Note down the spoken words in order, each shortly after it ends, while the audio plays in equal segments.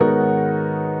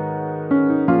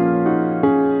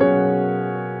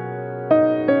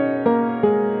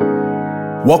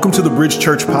Welcome to the Bridge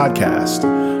Church podcast.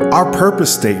 Our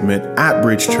purpose statement at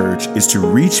Bridge Church is to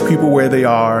reach people where they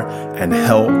are and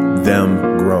help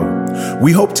them grow.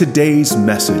 We hope today's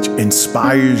message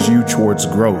inspires you towards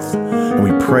growth, and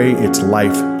we pray it's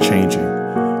life-changing.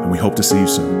 And we hope to see you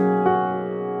soon.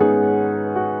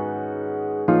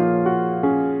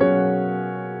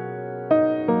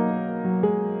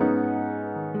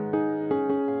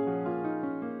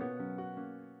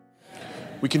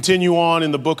 We continue on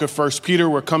in the book of 1 Peter.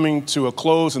 We're coming to a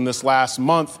close in this last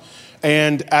month.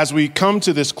 And as we come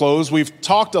to this close, we've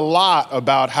talked a lot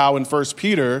about how in 1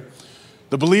 Peter,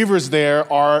 the believers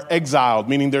there are exiled,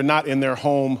 meaning they're not in their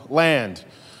homeland.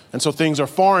 And so things are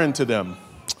foreign to them.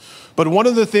 But one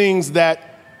of the things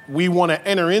that we want to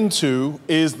enter into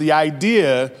is the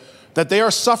idea that they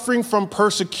are suffering from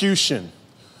persecution.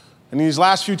 In these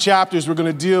last few chapters, we're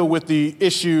going to deal with the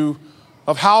issue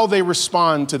of how they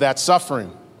respond to that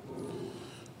suffering.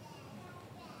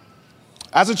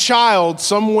 As a child,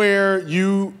 somewhere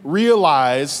you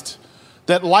realized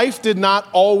that life did not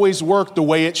always work the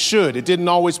way it should. It didn't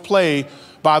always play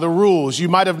by the rules. You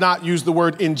might have not used the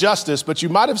word injustice, but you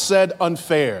might have said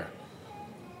unfair.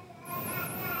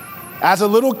 As a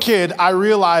little kid, I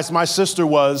realized my sister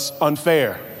was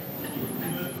unfair.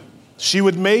 She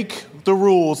would make the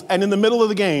rules, and in the middle of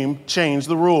the game, change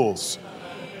the rules.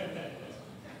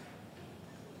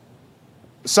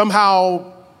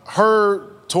 Somehow her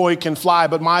toy can fly,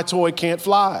 but my toy can't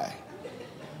fly.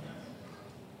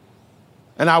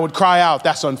 And I would cry out,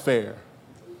 that's unfair.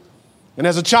 And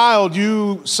as a child,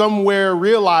 you somewhere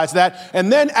realized that.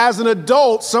 And then as an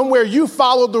adult, somewhere you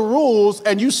followed the rules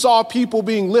and you saw people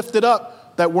being lifted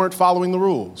up that weren't following the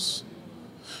rules.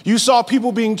 You saw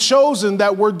people being chosen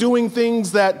that were doing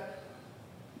things that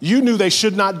you knew they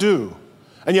should not do.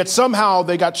 And yet somehow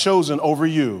they got chosen over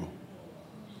you.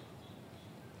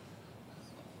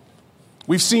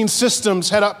 We've seen systems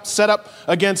set up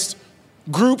against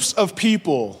groups of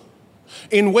people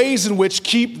in ways in which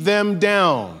keep them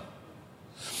down.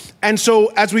 And so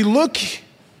as we look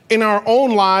in our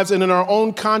own lives and in our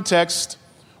own context,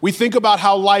 we think about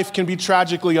how life can be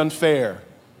tragically unfair.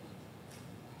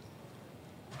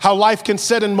 How life can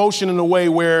set in motion in a way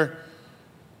where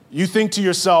you think to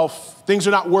yourself, things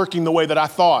are not working the way that I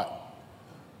thought.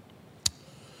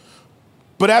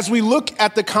 But as we look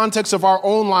at the context of our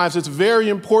own lives, it's very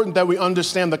important that we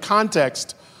understand the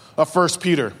context of 1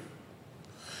 Peter.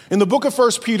 In the book of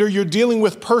 1 Peter, you're dealing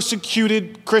with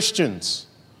persecuted Christians.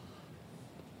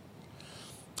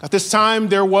 At this time,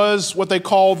 there was what they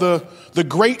call the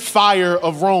Great Fire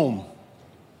of Rome.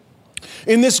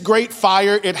 In this Great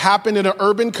Fire, it happened in an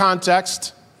urban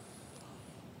context.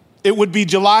 It would be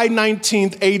July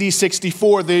 19th, AD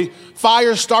 64. The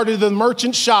fire started in the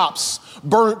merchant shops,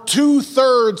 burnt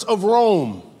 2/3 of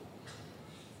Rome.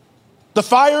 The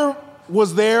fire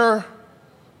was there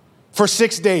for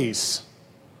 6 days.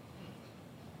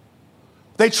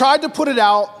 They tried to put it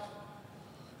out.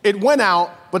 It went out,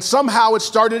 but somehow it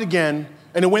started again,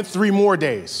 and it went 3 more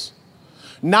days.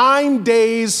 9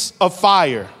 days of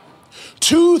fire.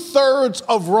 2/3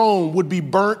 of Rome would be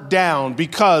burnt down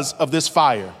because of this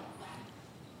fire.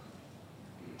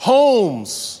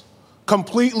 Homes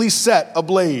completely set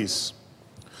ablaze.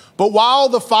 But while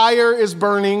the fire is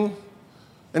burning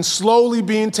and slowly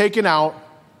being taken out,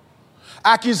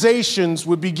 accusations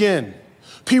would begin.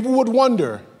 People would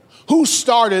wonder, who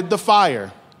started the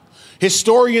fire?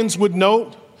 Historians would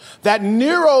note that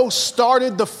Nero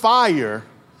started the fire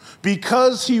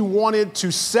because he wanted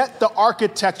to set the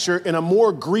architecture in a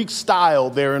more Greek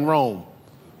style there in Rome.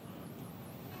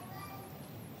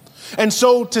 And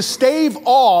so to stave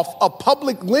off a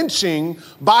public lynching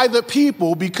by the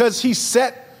people because he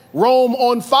set Rome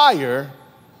on fire,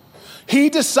 he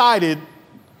decided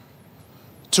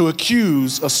to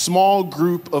accuse a small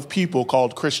group of people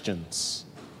called Christians.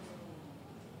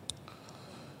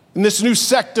 In this new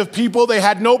sect of people, they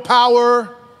had no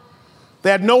power,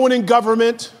 they had no one in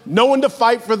government, no one to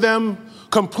fight for them,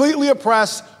 completely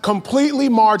oppressed, completely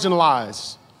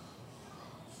marginalized.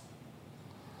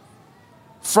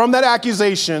 From that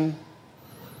accusation,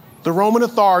 the Roman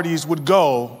authorities would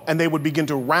go and they would begin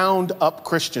to round up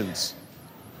Christians.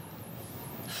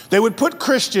 They would put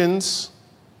Christians,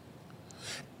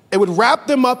 they would wrap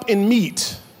them up in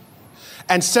meat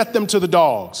and set them to the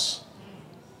dogs.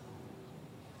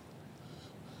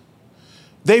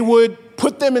 They would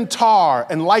put them in tar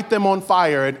and light them on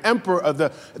fire. And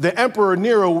the Emperor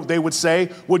Nero, they would say,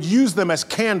 would use them as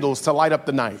candles to light up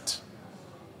the night.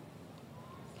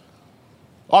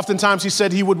 Oftentimes he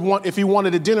said if he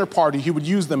wanted a dinner party, he would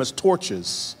use them as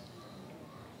torches.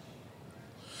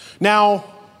 Now,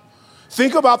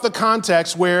 Think about the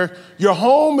context where your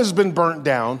home has been burnt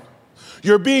down,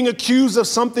 you're being accused of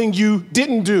something you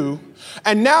didn't do,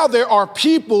 and now there are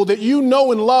people that you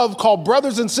know and love called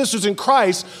brothers and sisters in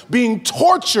Christ being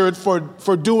tortured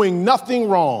for doing nothing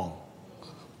wrong.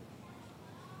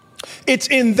 It's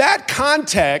in that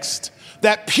context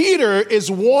that Peter is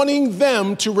wanting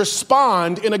them to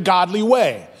respond in a godly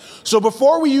way. So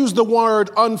before we use the word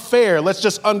unfair, let's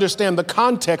just understand the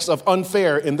context of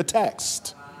unfair in the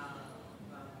text.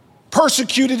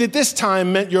 Persecuted at this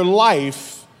time meant your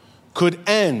life could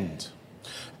end.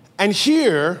 And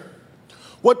here,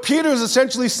 what Peter is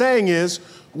essentially saying is,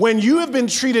 when you have been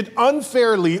treated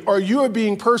unfairly or you are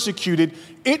being persecuted,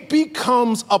 it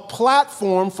becomes a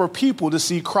platform for people to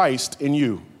see Christ in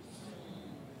you.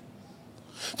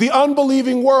 The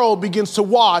unbelieving world begins to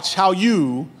watch how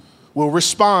you will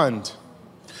respond.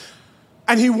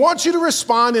 And he wants you to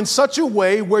respond in such a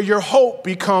way where your hope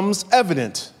becomes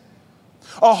evident.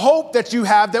 A hope that you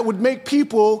have that would make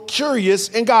people curious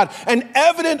in God. An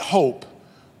evident hope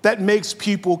that makes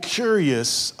people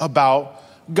curious about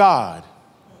God.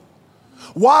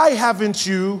 Why haven't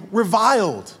you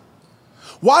reviled?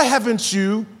 Why haven't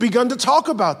you begun to talk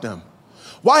about them?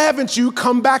 Why haven't you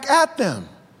come back at them?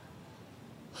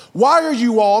 Why are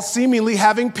you all seemingly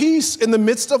having peace in the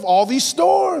midst of all these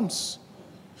storms?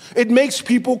 It makes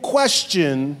people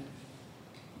question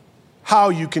how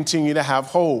you continue to have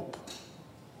hope.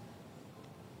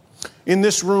 In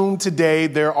this room today,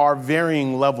 there are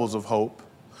varying levels of hope.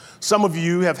 Some of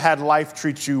you have had life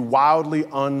treat you wildly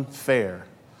unfair.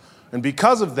 And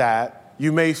because of that,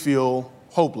 you may feel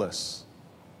hopeless.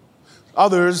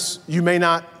 Others, you may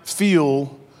not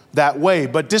feel that way,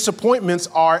 but disappointments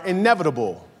are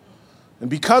inevitable. And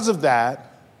because of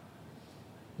that,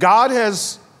 God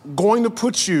is going to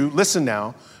put you, listen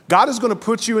now, God is going to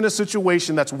put you in a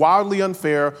situation that's wildly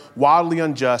unfair, wildly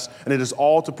unjust, and it is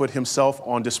all to put himself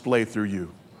on display through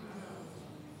you.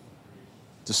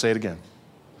 To say it again.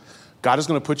 God is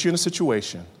going to put you in a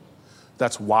situation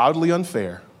that's wildly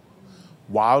unfair,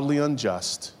 wildly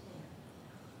unjust,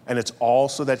 and it's all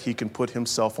so that he can put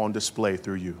himself on display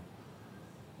through you.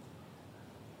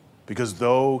 Because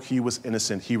though he was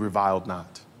innocent, he reviled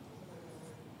not.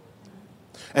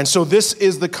 And so this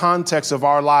is the context of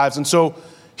our lives. And so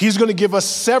he's going to give us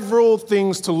several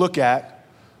things to look at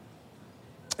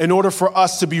in order for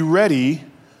us to be ready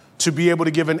to be able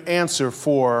to give an answer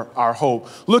for our hope.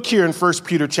 Look here in 1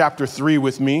 Peter chapter 3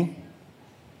 with me.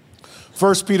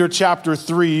 1 Peter chapter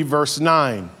 3, verse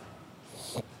 9.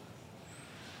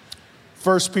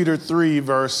 1 Peter 3,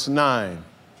 verse 9.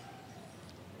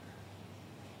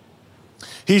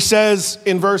 He says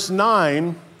in verse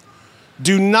 9,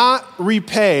 do not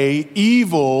repay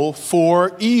evil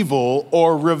for evil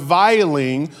or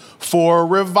reviling for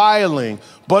reviling,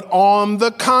 but on the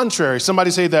contrary.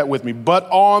 Somebody say that with me. But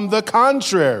on the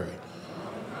contrary.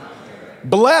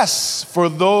 Bless, for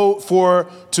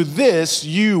to this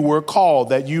you were called,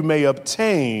 that you may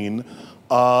obtain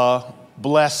a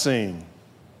blessing.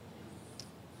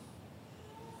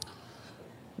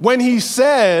 When he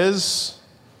says,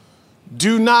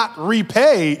 do not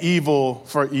repay evil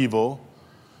for evil,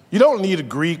 you don't need a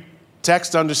Greek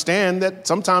text to understand that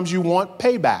sometimes you want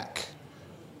payback.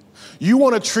 You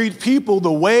want to treat people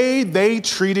the way they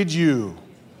treated you.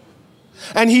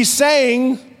 And he's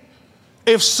saying,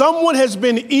 if someone has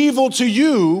been evil to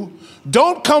you,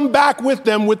 don't come back with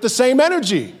them with the same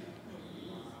energy.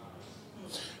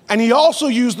 And he also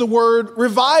used the word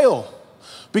revile,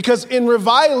 because in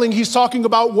reviling, he's talking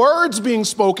about words being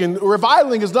spoken.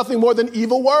 Reviling is nothing more than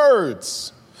evil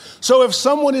words. So if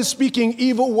someone is speaking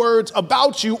evil words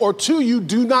about you or to you,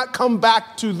 do not come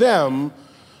back to them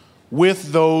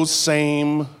with those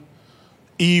same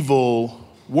evil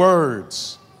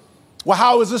words. Well,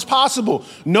 how is this possible?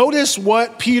 Notice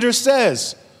what Peter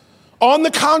says. On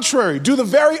the contrary, do the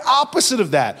very opposite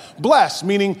of that. Bless,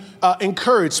 meaning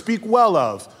encourage, speak well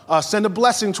of, send a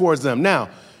blessing towards them. Now,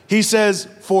 he says,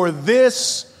 for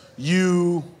this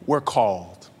you were called.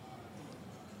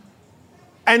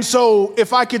 And so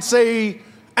if I could say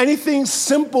anything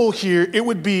simple here, it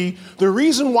would be the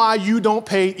reason why you don't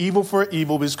pay evil for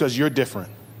evil is because you're different.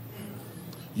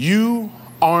 You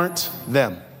aren't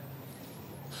them.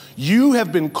 You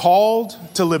have been called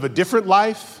to live a different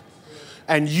life,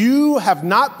 and you have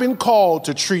not been called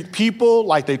to treat people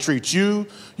like they treat you.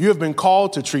 You have been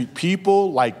called to treat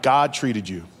people like God treated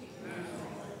you.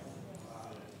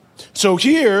 So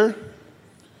here,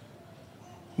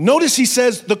 notice he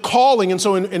says the calling. And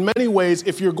so in many ways,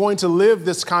 if you're going to live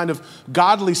this kind of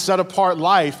godly, set-apart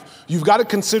life, you've got to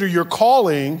consider your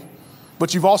calling,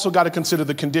 but you've also got to consider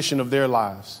the condition of their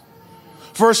lives.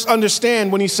 First,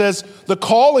 understand when he says the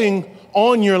calling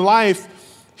on your life,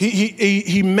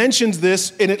 he mentions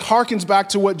this, and it harkens back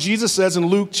to what Jesus says in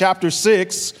Luke chapter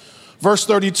 6, verse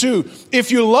 32.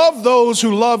 If you love those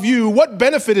who love you, what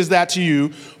benefit is that to you?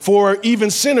 For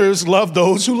even sinners love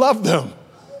those who love them.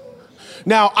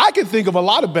 Now, I can think of a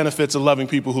lot of benefits of loving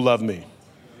people who love me.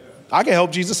 I can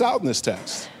help Jesus out in this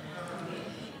text.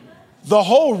 The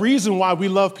whole reason why we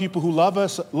love people who love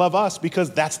us because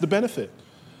that's the benefit.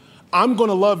 I'm going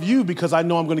to love you because I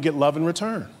know I'm going to get love in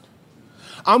return.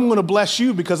 I'm going to bless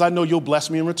you because I know you'll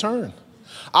bless me in return.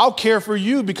 I'll care for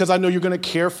you because I know you're going to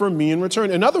care for me in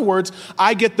return. In other words,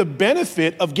 I get the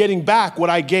benefit of getting back what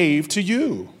I gave to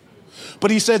you. But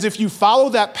he says if you follow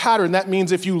that pattern, that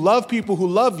means if you love people who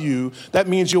love you, that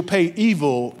means you'll pay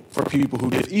evil for people who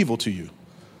did evil to you.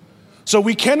 So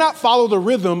we cannot follow the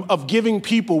rhythm of giving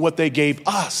people what they gave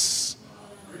us.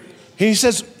 He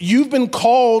says, you've been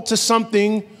called to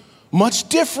something much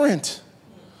different.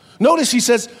 Notice he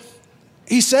says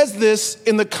this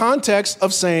in the context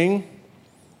of saying,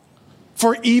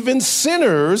 for even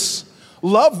sinners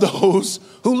love those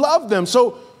who love them.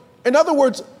 So in other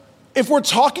words, if we're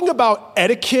talking about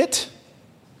etiquette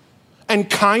and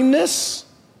kindness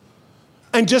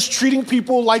and just treating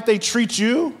people like they treat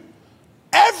you,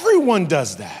 everyone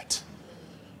does that.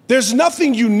 There's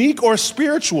nothing unique or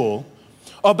spiritual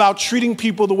about treating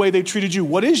people the way they treated you.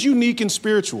 What is unique and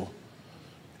spiritual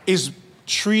is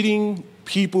treating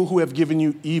people who have given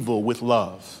you evil with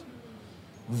love.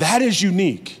 That is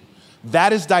unique.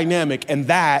 That is dynamic, and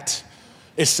that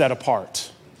is set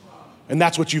apart. And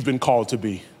that's what you've been called to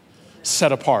be,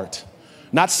 set apart.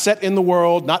 Not set in the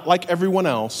world, not like everyone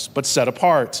else, but set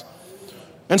apart.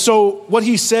 And so what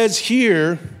he says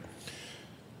here,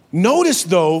 notice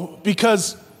though,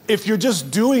 because if you're just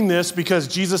doing this because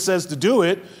Jesus says to do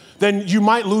it, then you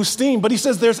might lose steam. But he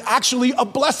says there's actually a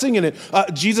blessing in it.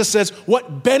 Jesus says,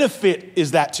 what benefit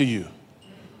is that to you?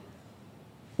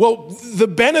 Well, the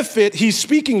benefit he's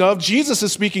speaking of, Jesus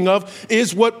is speaking of,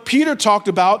 is what Peter talked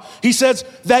about. He says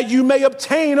that you may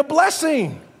obtain a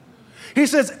blessing. He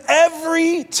says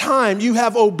every time you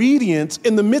have obedience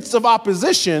in the midst of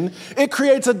opposition, it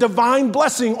creates a divine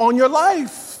blessing on your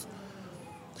life.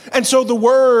 And so the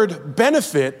word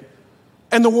benefit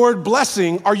and the word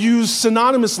blessing are used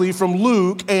synonymously from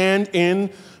Luke and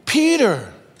in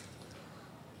Peter.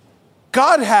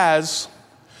 God has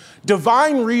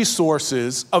divine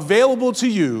resources available to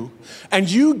you, and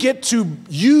you get to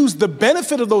use the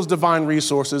benefit of those divine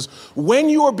resources when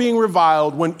you are being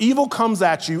reviled, when evil comes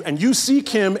at you and you seek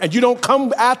him and you don't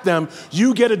come at them,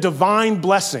 you get a divine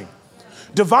blessing.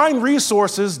 Divine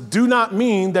resources do not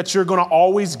mean that you're going to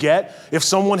always get, if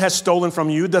someone has stolen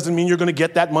from you, it doesn't mean you're going to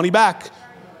get that money back.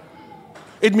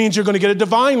 It means you're going to get a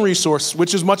divine resource,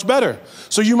 which is much better.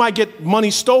 So you might get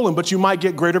money stolen, but you might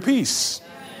get greater peace.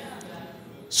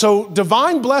 So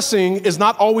divine blessing is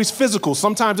not always physical.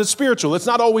 Sometimes it's spiritual. It's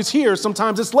not always here.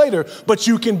 Sometimes it's later, but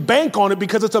you can bank on it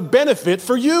because it's a benefit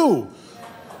for you.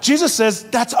 Jesus says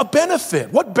that's a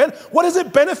benefit. What does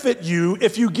it benefit you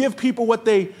if you give people what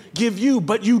they give you?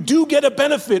 But you do get a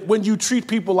benefit when you treat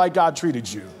people like God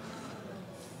treated you.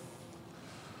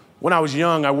 When I was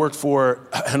young, I worked for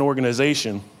an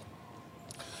organization,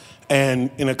 and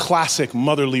in a classic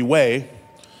motherly way,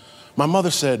 my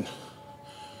mother said,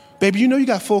 "Baby, you know you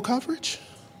got full coverage?"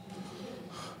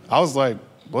 I was like,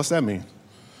 "What's that mean?"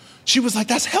 She was like,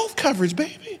 "That's health coverage,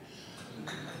 baby."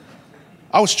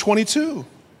 I was 22.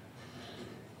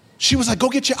 She was like, "Go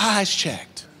get your eyes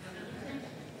checked."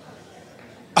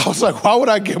 I was like, "Why would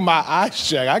I get my eyes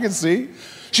checked? I can see."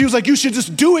 She was like, "You should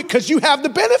just do it because you have the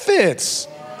benefits."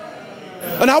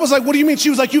 And I was like, "What do you mean?"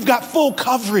 She was like, "You've got full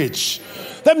coverage.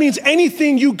 That means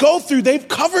anything you go through, they've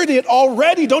covered it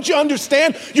already. Don't you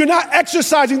understand? You're not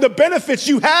exercising the benefits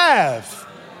you have."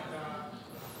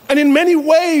 And in many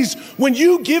ways, when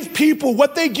you give people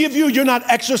what they give you, you're not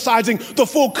exercising the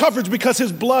full coverage because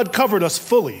his blood covered us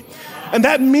fully. And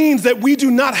that means that we do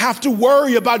not have to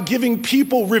worry about giving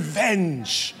people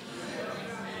revenge.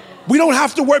 We don't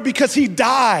have to worry because he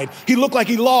died. He looked like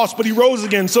he lost, but he rose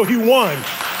again, so he won.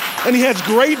 And he has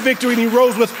great victory, and he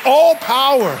rose with all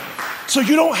power. So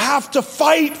you don't have to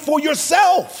fight for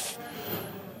yourself.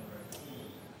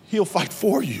 He'll fight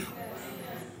for you.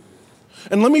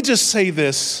 And let me just say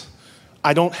this.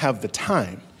 I don't have the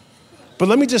time, but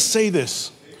let me just say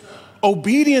this.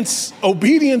 Obedience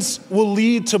will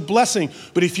lead to blessing.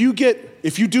 But if you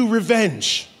do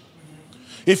revenge,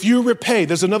 if you repay,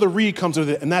 there's another re comes with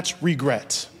it, and that's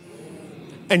regret.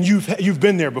 And you've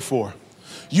been there before.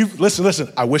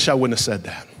 Listen, I wish I wouldn't have said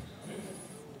that.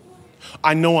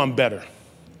 I know I'm better.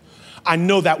 I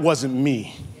know that wasn't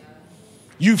me.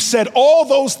 You've said all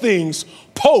those things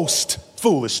post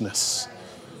foolishness.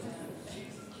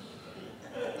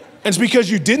 And it's because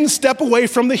you didn't step away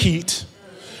from the heat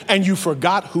and you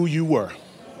forgot who you were.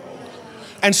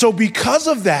 And so because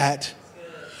of that,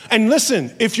 and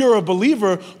listen, if you're a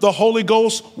believer, the Holy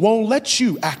Ghost won't let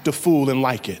you act a fool and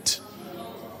like it.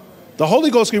 The Holy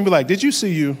Ghost can be like, did you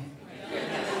see you?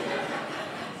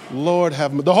 Lord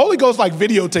have mercy. The Holy Ghost like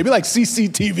videotape, like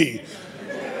CCTV.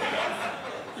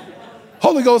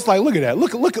 Holy Ghost like, look at that,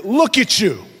 look at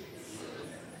you.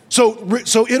 So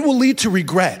it will lead to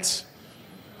regret.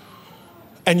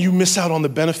 And you miss out on the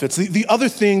benefits. The other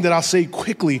thing that I'll say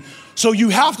quickly, so you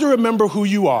have to remember who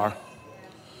you are,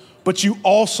 but you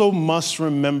also must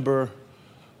remember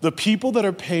the people that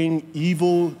are paying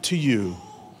evil to you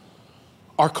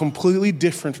are completely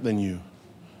different than you.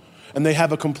 And they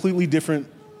have a completely different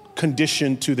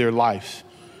condition to their life.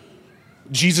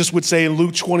 Jesus would say in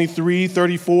Luke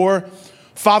 23:34,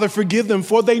 Father, forgive them,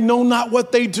 for they know not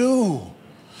what they do.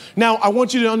 Now, I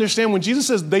want you to understand when Jesus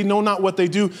says they know not what they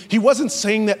do, he wasn't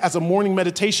saying that as a morning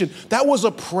meditation. That was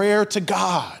a prayer to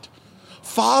God.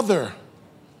 Father,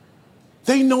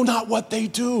 they know not what they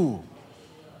do.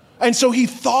 And so he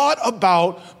thought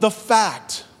about the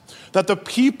fact that the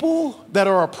people that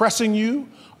are oppressing you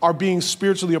are being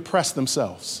spiritually oppressed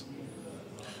themselves.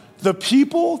 The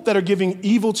people that are giving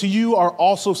evil to you are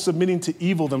also submitting to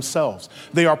evil themselves.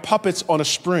 They are puppets on a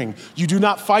string. You do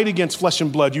not fight against flesh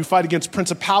and blood. You fight against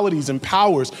principalities and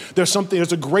powers. There's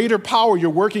a greater power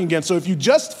you're working against. So if you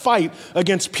just fight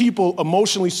against people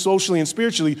emotionally, socially, and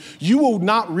spiritually, you will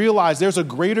not realize there's a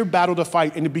greater battle to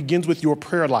fight, and it begins with your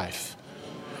prayer life.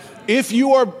 If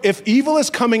evil is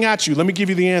coming at you, let me give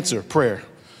you the answer, prayer.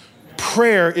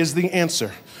 Prayer is the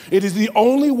answer. It is the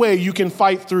only way you can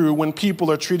fight through when people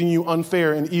are treating you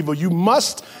unfair and evil. You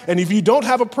must, and if you don't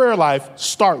have a prayer life,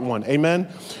 start one, amen?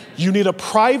 You need a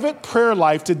private prayer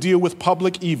life to deal with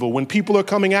public evil. When people are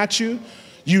coming at you,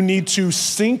 you need to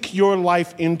sink your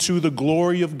life into the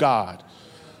glory of God.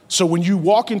 So when you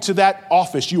walk into that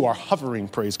office, you are hovering,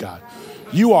 praise God.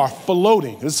 You are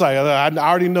floating. It's like, I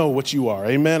already know what you are,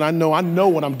 amen? I know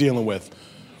what I'm dealing with.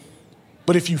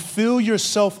 But if you fill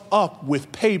yourself up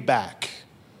with payback,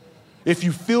 if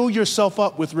you fill yourself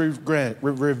up with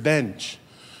revenge,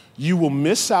 you will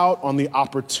miss out on the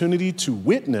opportunity to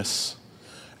witness,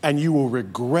 and you will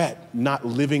regret not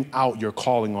living out your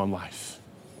calling on life.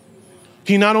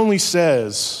 He not only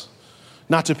says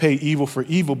not to pay evil for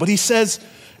evil, but he says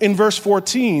in verse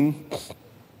 14,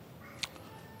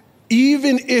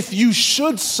 even if you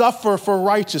should suffer for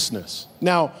righteousness.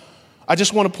 Now, I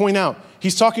just want to point out,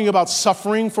 he's talking about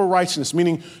suffering for righteousness,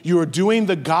 meaning you are doing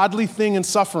the godly thing in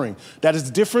suffering. That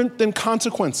is different than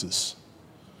consequences.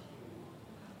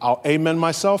 I'll amen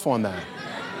myself on that.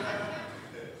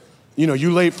 You know,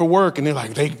 you late for work and they're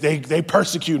like, they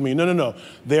persecute me. No.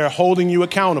 They're holding you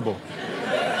accountable.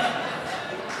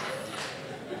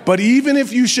 But even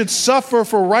if you should suffer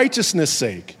for righteousness'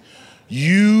 sake,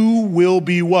 you will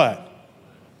be what?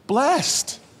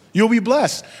 Blessed. You'll be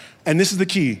blessed. And this is the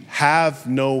key, have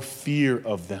no fear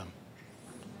of them,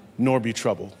 nor be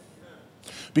troubled.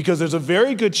 Because there's a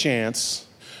very good chance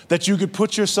that you could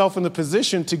put yourself in the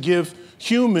position to give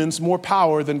humans more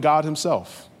power than God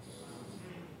himself.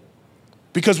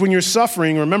 Because when you're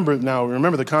suffering, remember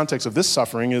the context of this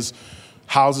suffering is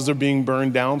houses are being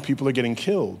burned down, people are getting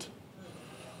killed.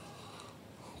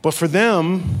 But for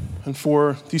them, and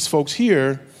for these folks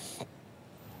here,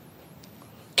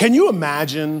 can you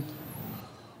imagine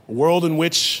a world in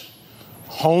which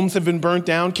homes have been burnt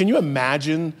down? Can you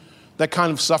imagine that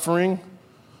kind of suffering?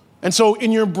 And so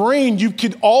in your brain, you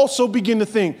could also begin to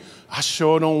think, I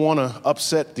sure don't want to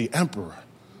upset the emperor.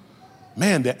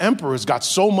 Man, the emperor's got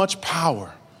so much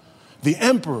power. The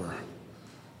emperor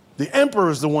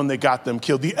is the one that got them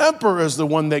killed. The emperor is the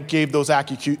one that gave those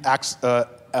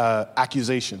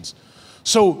accusations.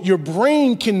 So your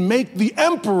brain can make the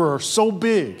emperor so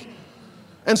big.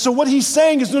 And so what he's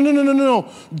saying is,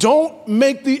 no. Don't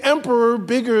make the emperor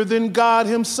bigger than God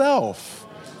himself.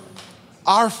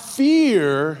 Our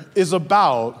fear is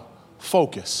about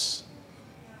focus.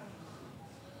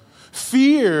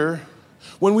 Fear,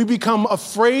 when we become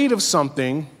afraid of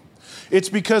something, it's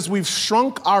because we've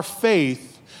shrunk our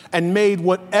faith and made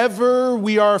whatever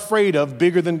we are afraid of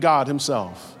bigger than God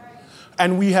himself.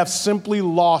 And we have simply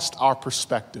lost our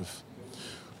perspective.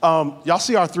 Y'all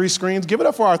see our 3 screens? Give it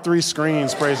up for our 3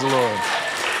 screens, praise the Lord.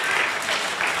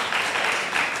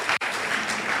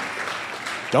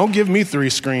 Don't give me 3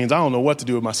 screens. I don't know what to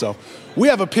do with myself. We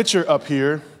have a picture up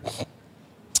here.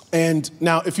 And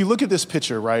now, if you look at this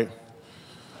picture, right?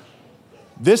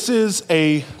 This is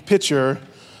a picture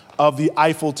of the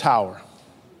Eiffel Tower.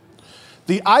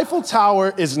 The Eiffel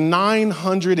Tower is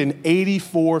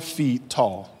 984 feet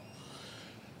tall.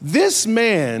 This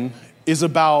man is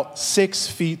about 6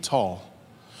 feet tall.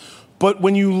 But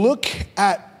when you look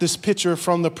at this picture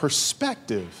from the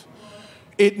perspective,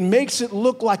 it makes it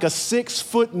look like a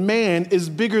 6-foot man is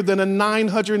bigger than a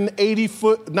 980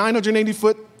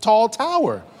 foot tall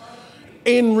tower.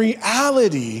 In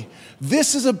reality,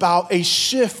 this is about a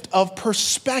shift of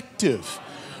perspective.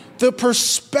 The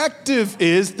perspective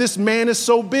is this man is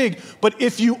so big, but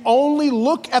if you only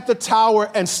look at the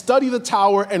tower and study the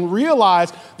tower and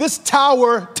realize this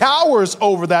tower towers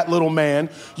over that little man,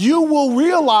 you will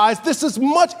realize this is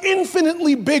much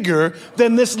infinitely bigger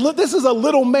than this. This is a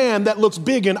little man that looks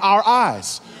big in our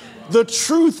eyes. The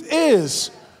truth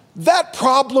is that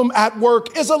problem at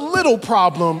work is a little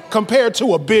problem compared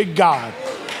to a big God.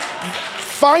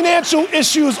 Financial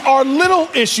issues are little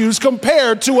issues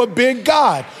compared to a big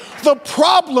God. The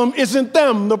problem isn't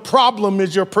them. The problem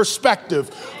is your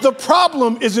perspective. The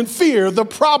problem isn't fear. The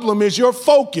problem is your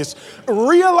focus.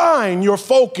 Realign your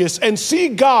focus and see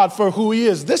God for who he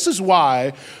is. This is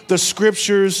why the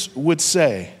scriptures would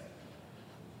say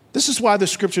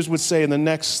in the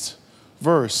next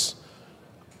verse,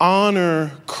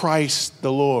 honor Christ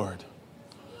the Lord.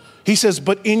 He says,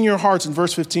 but in your hearts, in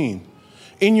verse 15,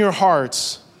 in your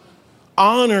hearts,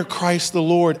 honor Christ the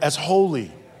Lord as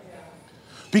holy.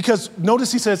 Because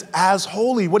notice he says, as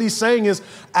holy. What he's saying is,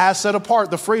 as set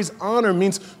apart. The phrase honor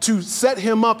means to set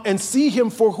him up and see him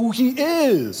for who he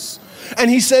is.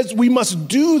 And he says we must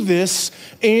do this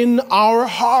in our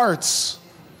hearts.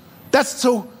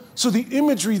 So the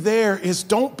imagery there is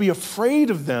don't be afraid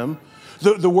of them.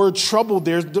 The word troubled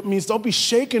there means don't be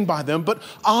shaken by them, but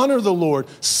honor the Lord.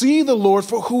 See the Lord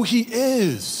for who he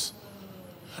is.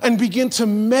 And begin to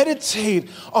meditate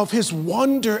of his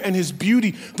wonder and his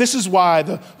beauty. This is why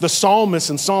the psalmist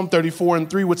in Psalm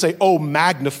 34:3 would say, oh,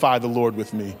 magnify the Lord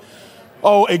with me.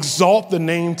 Oh, exalt the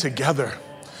name together.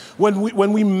 When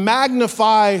we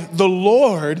magnify the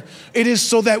Lord, it is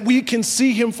so that we can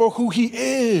see him for who he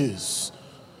is.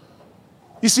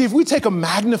 You see, if we take a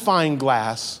magnifying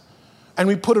glass and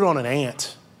we put it on an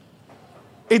ant,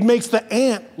 it makes the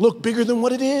ant look bigger than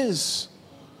what it is.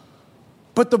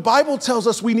 But the Bible tells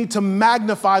us we need to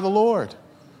magnify the Lord.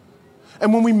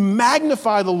 And when we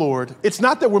magnify the Lord, it's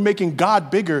not that we're making God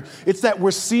bigger, it's that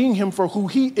we're seeing him for who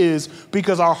he is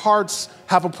because our hearts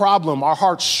have a problem. Our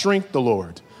hearts shrink the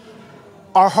Lord.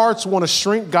 Our hearts want to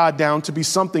shrink God down to be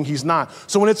something he's not.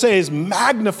 So when it says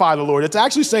magnify the Lord, it's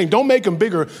actually saying don't make him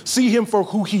bigger, see him for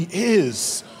who he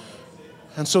is.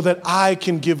 And so that I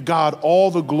can give God all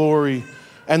the glory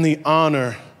and the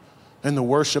honor and the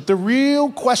worship. The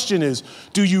real question is,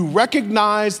 do you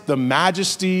recognize the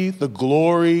majesty, the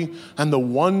glory, and the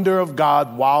wonder of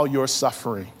God while you're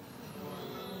suffering?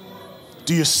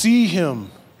 Do you see him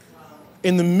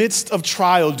in the midst of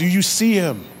trial? Do you see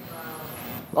him?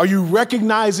 Are you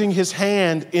recognizing his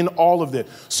hand in all of it?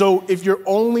 So if you're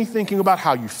only thinking about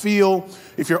how you feel,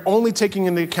 if you're only taking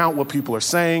into account what people are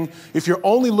saying, if you're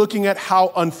only looking at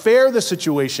how unfair the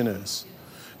situation is,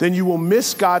 then you will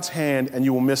miss God's hand and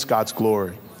you will miss God's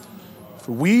glory.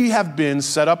 For we have been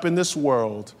set up in this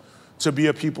world to be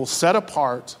a people set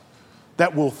apart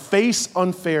that will face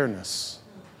unfairness,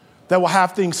 that will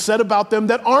have things said about them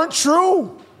that aren't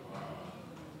true,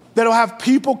 that will have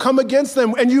people come against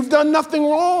them and you've done nothing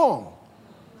wrong.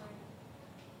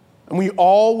 And we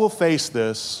all will face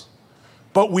this,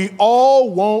 but we all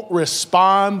won't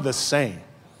respond the same.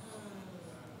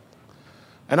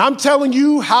 And I'm telling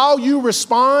you, how you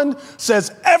respond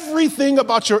says everything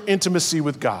about your intimacy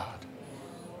with God.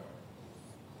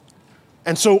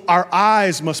 And so our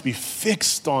eyes must be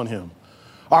fixed on him.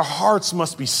 Our hearts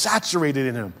must be saturated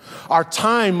in him. Our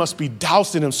time must be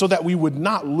doused in him so that we would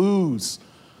not lose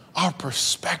our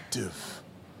perspective.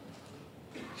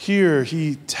 Here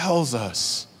he tells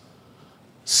us,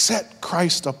 set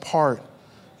Christ apart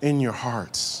in your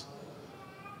hearts.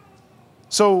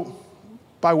 So,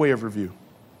 by way of review,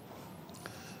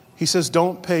 he says,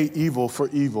 don't pay evil for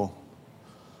evil.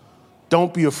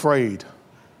 Don't be afraid.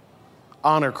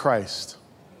 Honor Christ.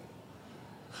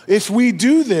 If we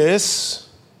do this,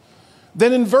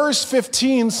 then in verse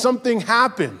 15, something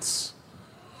happens.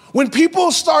 When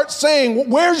people start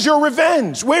saying, where's your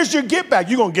revenge? Where's your get back?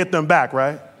 You're going to get them back,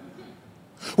 right?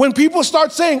 When people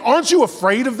start saying, aren't you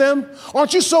afraid of them?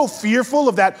 Aren't you so fearful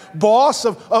of that boss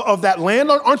of that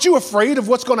landlord? Aren't you afraid of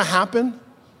what's going to happen?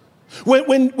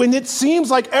 When it seems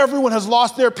like everyone has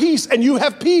lost their peace and you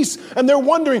have peace and they're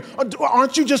wondering,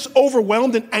 aren't you just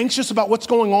overwhelmed and anxious about what's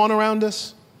going on around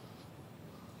us?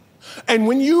 And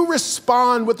when you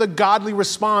respond with a godly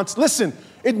response, listen,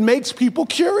 it makes people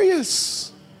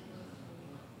curious.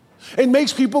 It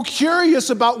makes people curious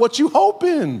about what you hope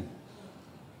in.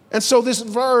 And so this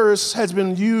verse has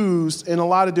been used in a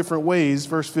lot of different ways.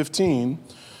 Verse 15,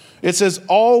 it says,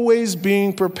 always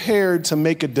being prepared to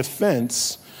make a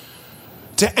defense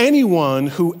to anyone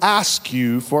who asks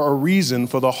you for a reason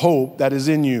for the hope that is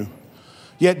in you,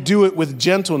 yet do it with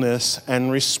gentleness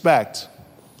and respect.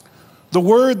 The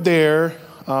word there,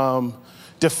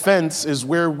 defense, is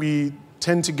where we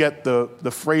tend to get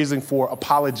the phrasing for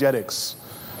apologetics.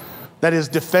 That is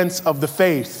defense of the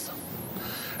faith.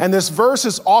 And this verse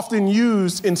is often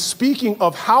used in speaking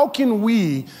of how can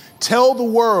we tell the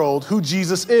world who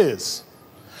Jesus is?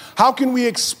 How can we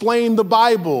explain the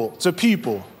Bible to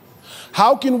people?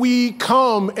 How can we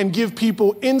come and give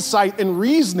people insight and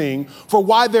reasoning for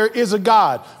why there is a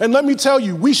God? And let me tell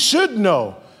you, we should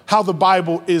know how the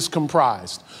Bible is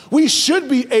comprised. We should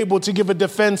be able to give a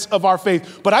defense of our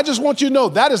faith. But I just want you to know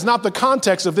that is not the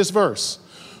context of this verse.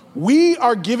 We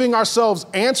are giving ourselves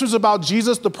answers about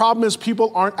Jesus. The problem is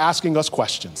people aren't asking us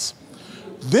questions.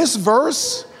 This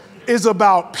verse is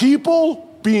about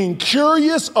people being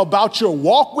curious about your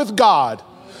walk with God.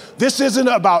 This isn't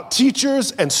about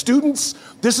teachers and students.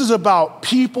 This is about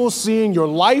people seeing your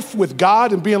life with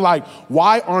God and being like,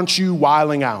 why aren't you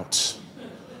wilding out?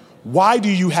 Why do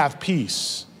you have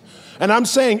peace? And I'm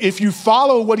saying if you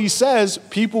follow what he says,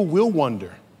 people will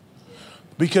wonder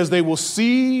because they will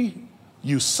see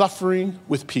you suffering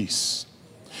with peace.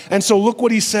 And so look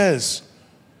what he says.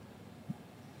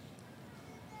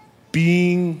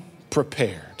 Being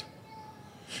prepared.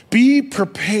 Be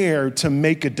prepared to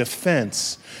make a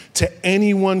defense to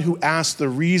anyone who asks the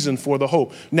reason for the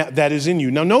hope that is in you.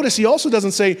 Now notice he also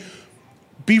doesn't say,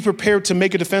 be prepared to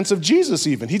make a defense of Jesus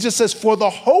even. He just says, for the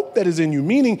hope that is in you,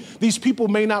 meaning these people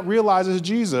may not realize it's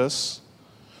Jesus,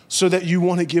 so that you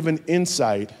want to give an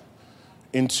insight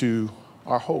into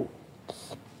our hope.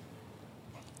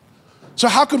 So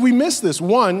how could we miss this?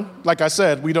 One, like I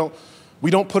said, we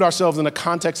don't put ourselves in a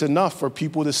context enough for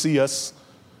people to see us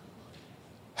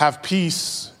have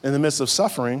peace in the midst of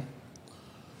suffering.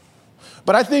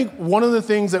 But I think one of the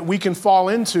things that we can fall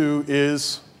into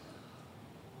is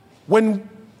when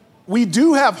we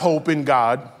do have hope in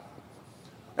God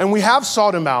and we have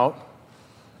sought him out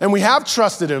and we have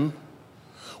trusted him,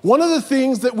 one of the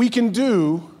things that we can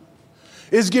do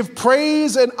is give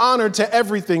praise and honor to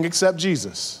everything except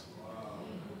Jesus.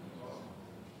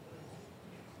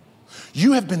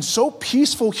 You have been so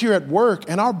peaceful here at work,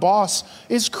 and our boss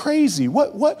is crazy.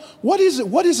 What is it?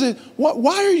 What is it?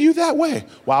 Why are you that way?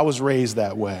 Well, I was raised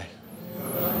that way.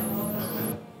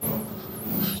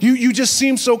 You just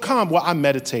seem so calm. Well, I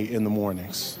meditate in the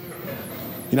mornings.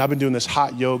 You know, I've been doing this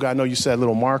hot yoga. I know you said a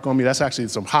little mark on me. That's actually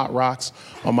some hot rocks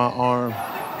on my arm.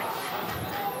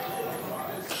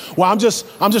 Well, I'm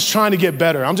just trying to get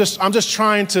better. I'm just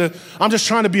trying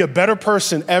to be a better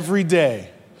person every day.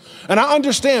 And I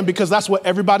understand because that's what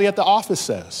everybody at the office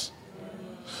says.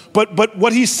 But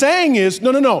what he's saying is,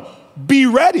 no. Be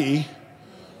ready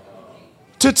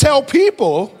to tell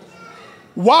people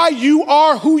why you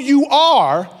are who you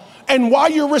are and why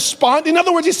you're responding. In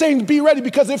other words, he's saying be ready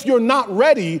because if you're not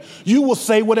ready, you will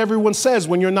say what everyone says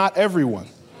when you're not everyone.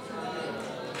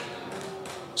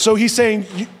 So he's saying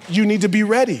you need to be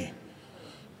ready.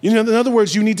 You know, in other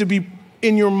words, you need to be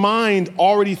in your mind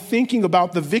already thinking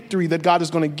about the victory that God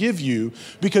is going to give you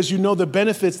because you know the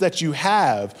benefits that you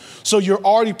have. So you're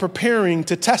already preparing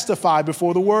to testify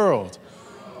before the world.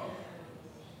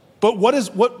 But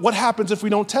what happens if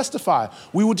we don't testify?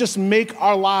 We will just make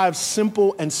our lives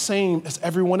simple and same as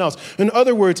everyone else. In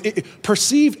other words,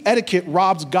 perceived etiquette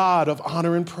robs God of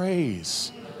honor and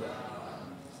praise.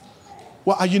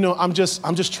 Well, I'm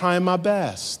just trying my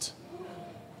best.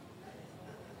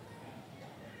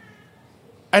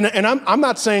 And I'm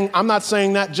not saying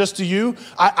that just to you.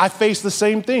 I face the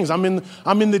same things. I'm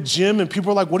in the gym and people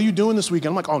are like, "What are you doing this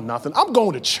weekend?" I'm like, "Oh, nothing. I'm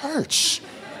going to church.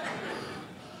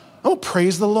 I'm gonna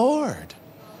praise the Lord."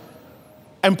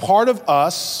 And part of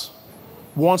us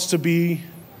wants to be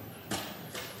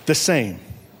the same.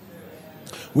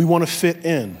 We want to fit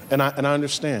in, and I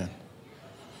understand.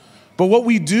 But what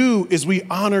we do is we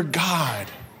honor God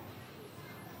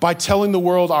by telling the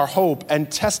world our hope and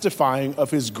testifying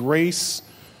of his grace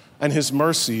and his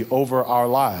mercy over our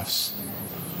lives.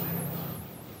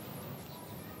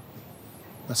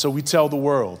 And so we tell the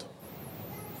world.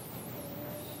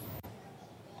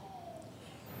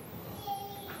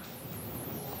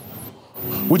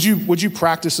 Would you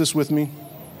practice this with me?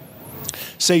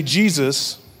 Say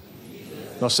Jesus.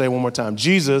 No, say it one more time.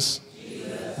 Jesus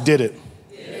did it.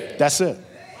 That's it.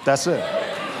 That's it.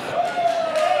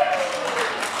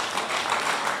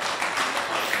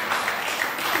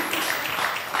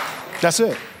 That's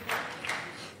it.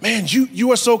 Man,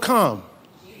 you are so calm.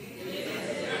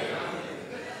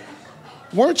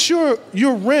 Weren't your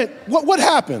rent, what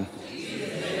happened?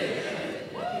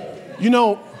 You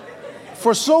know,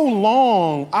 for so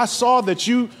long, I saw that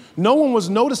no one was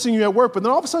noticing you at work, but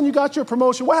then all of a sudden you got your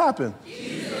promotion. What happened?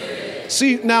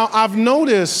 See, now I've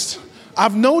noticed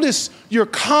you're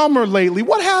calmer lately.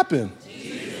 What happened?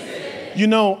 You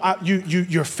know,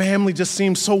 your family just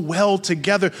seems so well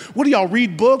together. What do y'all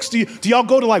read books? Do y'all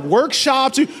go to like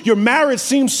workshops? Your marriage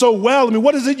seems so well. I mean,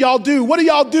 what is it y'all do? What do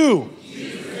y'all do?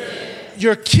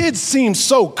 Your kids seem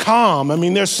so calm. I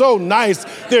mean, they're so nice.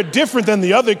 They're different than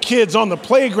the other kids on the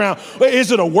playground.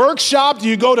 Is it a workshop? Do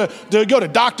you go to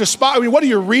Dr. Spot? I mean, what do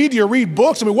you read? Do you read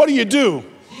books? I mean, what do you do?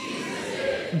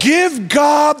 Give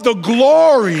God the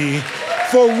glory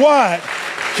for what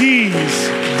he's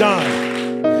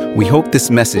done. We hope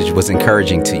this message was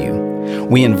encouraging to you.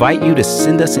 We invite you to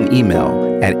send us an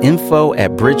email at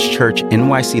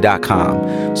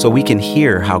info@bridgechurchnyc.com so we can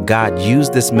hear how God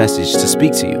used this message to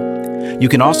speak to you. You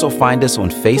can also find us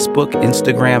on Facebook,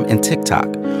 Instagram, and TikTok.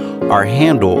 Our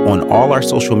handle on all our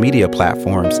social media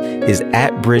platforms is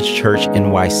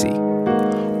 @bridgechurchnyc.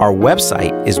 Our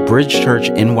website is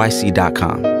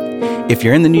bridgechurchnyc.com. If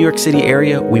you're in the New York City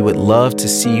area, we would love to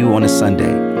see you on a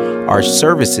Sunday. Our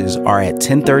services are at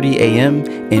 10:30 a.m.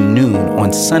 and noon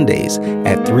on Sundays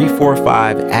at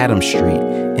 345 Adams Street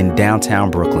in downtown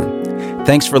Brooklyn.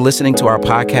 Thanks for listening to our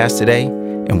podcast today,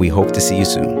 and we hope to see you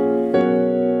soon.